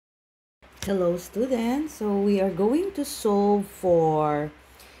Hello students, so we are going to solve for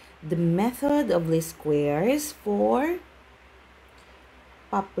the method of least squares for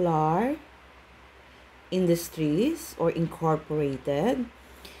Poplar Industries or Incorporated.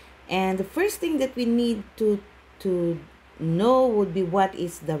 And the first thing that we need to know would be what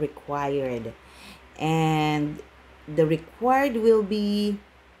is the required. And the required will be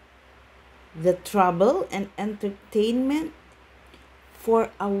the travel and entertainment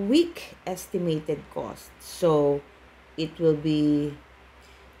for a week estimated cost. So it will be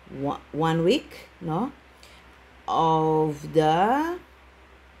 1 week, no, of the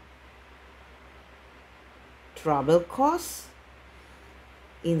travel costs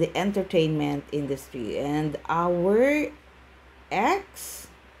in the entertainment industry, and our X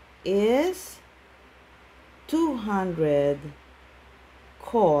is 200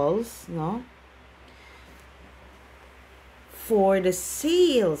 calls, no, for the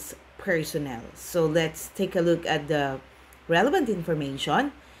sales personnel. So let's take a look at the relevant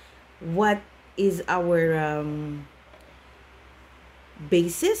information. What is our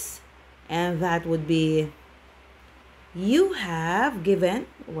basis? And that would be, you have given,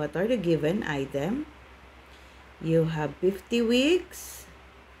 what are the given item? You have 50 weeks,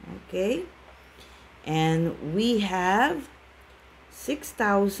 okay? And we have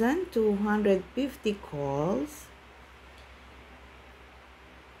 6,250 calls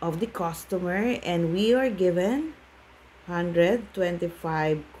of the customer, and we are given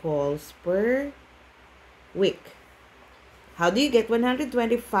 125 calls per week. How do you get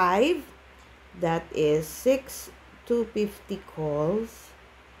 125? That is 6,250 calls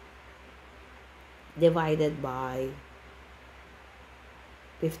divided by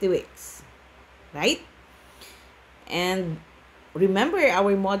 50 weeks, right? And remember,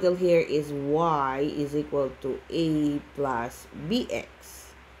 our model here is y is equal to a plus bx.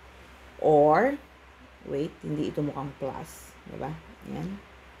 Or, wait, hindi ito mukhang plus. Diba? Yan.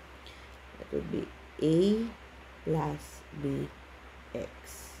 That would be a plus bx.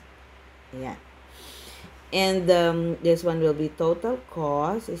 Ayan. And this one will be total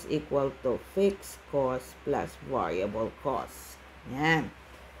cost is equal to fixed cost plus variable cost. Ayan.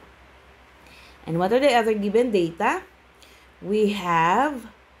 And what are the other given data? We have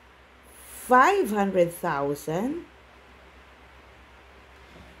 500,000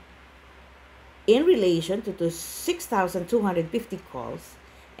 in relation to 6,250 calls,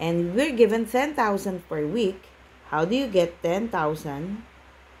 and we're given 10,000 per week. How do you get 10,000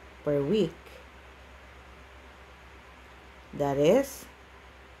 per week? That is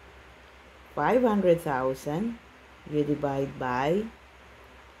 500,000 you divide by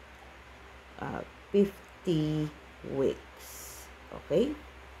 50 weeks. Okay?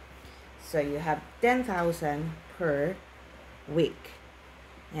 So you have 10,000 per week.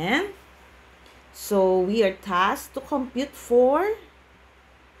 And so we are tasked to compute for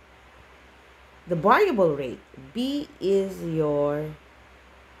the variable rate. B is your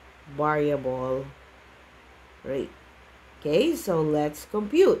variable rate. Okay, so let's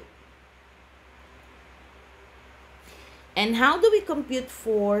compute. And how do we compute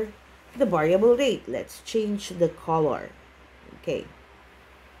for the variable rate? Let's change the color. Okay.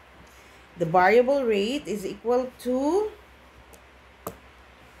 The variable rate is equal to,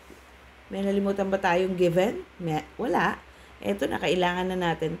 may nalimutan ba tayong given? Wala. Ito na, kailangan na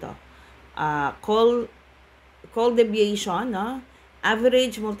natin to. Call deviation, no?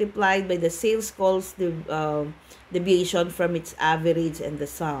 Average multiplied by the sales calls deviation from its average and the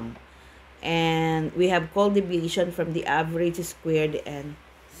sum. And we have call deviation from the average squared and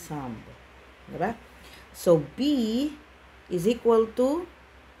sum. Diba? So, B is equal to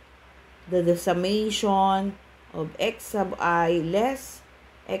the summation of x sub I less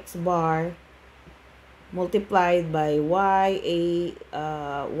x bar multiplied by y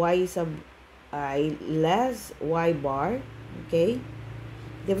sub I less y bar, okay,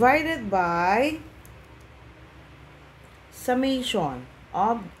 divided by summation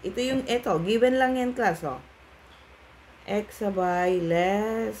of, ito given lang yan class, x sub I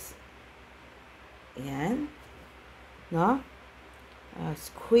less, yan, no,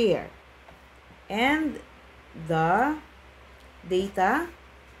 square, and the data,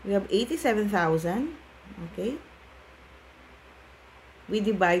 we have 87,000, okay, we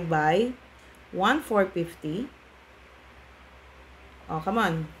divide by 1,450. Oh, come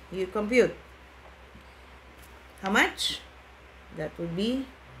on, you compute. How much? That would be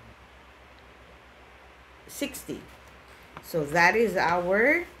 60. So that is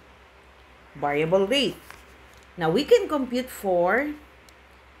our variable rate. Now we can compute for,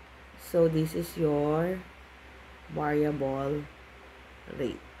 so this is your variable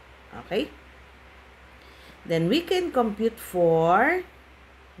rate. Okay? Then we can compute for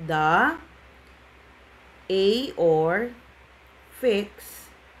the A or fixed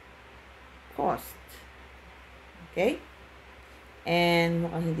cost. Okay? And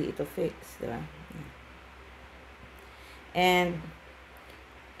mukhang hindi ito fixed, di ba? And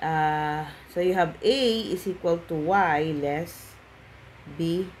so you have A is equal to Y less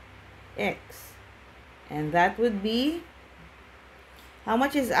BX. And that would be, how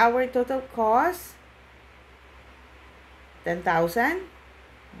much is our total cost? 10,000,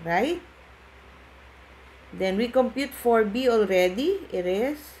 right? Then we compute for B already. It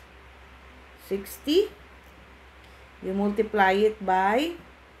is 60. You multiply it by,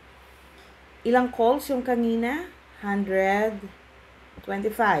 ilang calls yung kanina?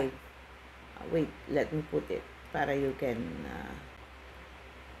 125. Wait, let me put it para you can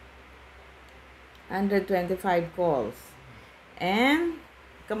 125 calls. And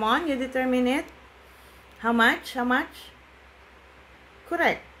come on, you determine it. How much? How much?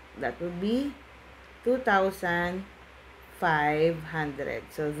 Correct. That would be 2,500.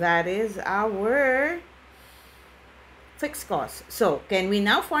 So that is our fixed cost. So can we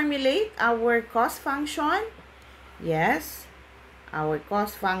now formulate our cost function? Yes. Our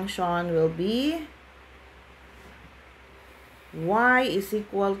cost function will be Y is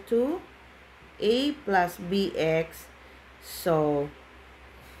equal to A plus BX. So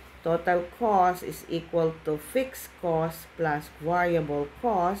total cost is equal to fixed cost plus variable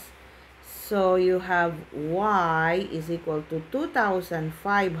cost. So you have Y is equal to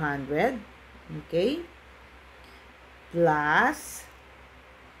 2,500, okay, plus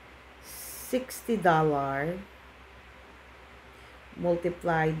 $60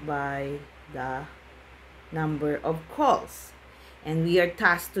 multiplied by the number of calls. And we are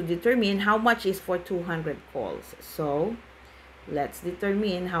tasked to determine how much is for 200 calls. So let's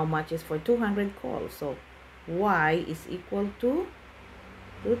determine how much is for 200 calls. So Y is equal to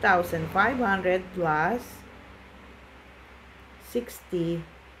 2,500 plus 60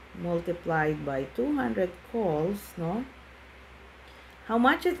 multiplied by 200 calls, no? How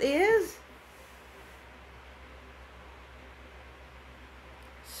much it is?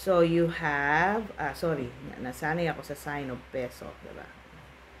 So you have, sorry, nasanay ako sa sign of peso, diba?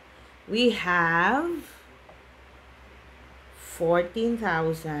 We have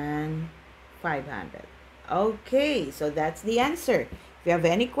 14,500. Okay, so that's the answer. If you have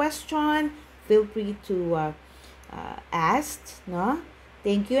any question, feel free to ask, no?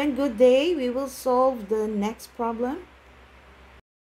 Thank you and good day. We will solve the next problem.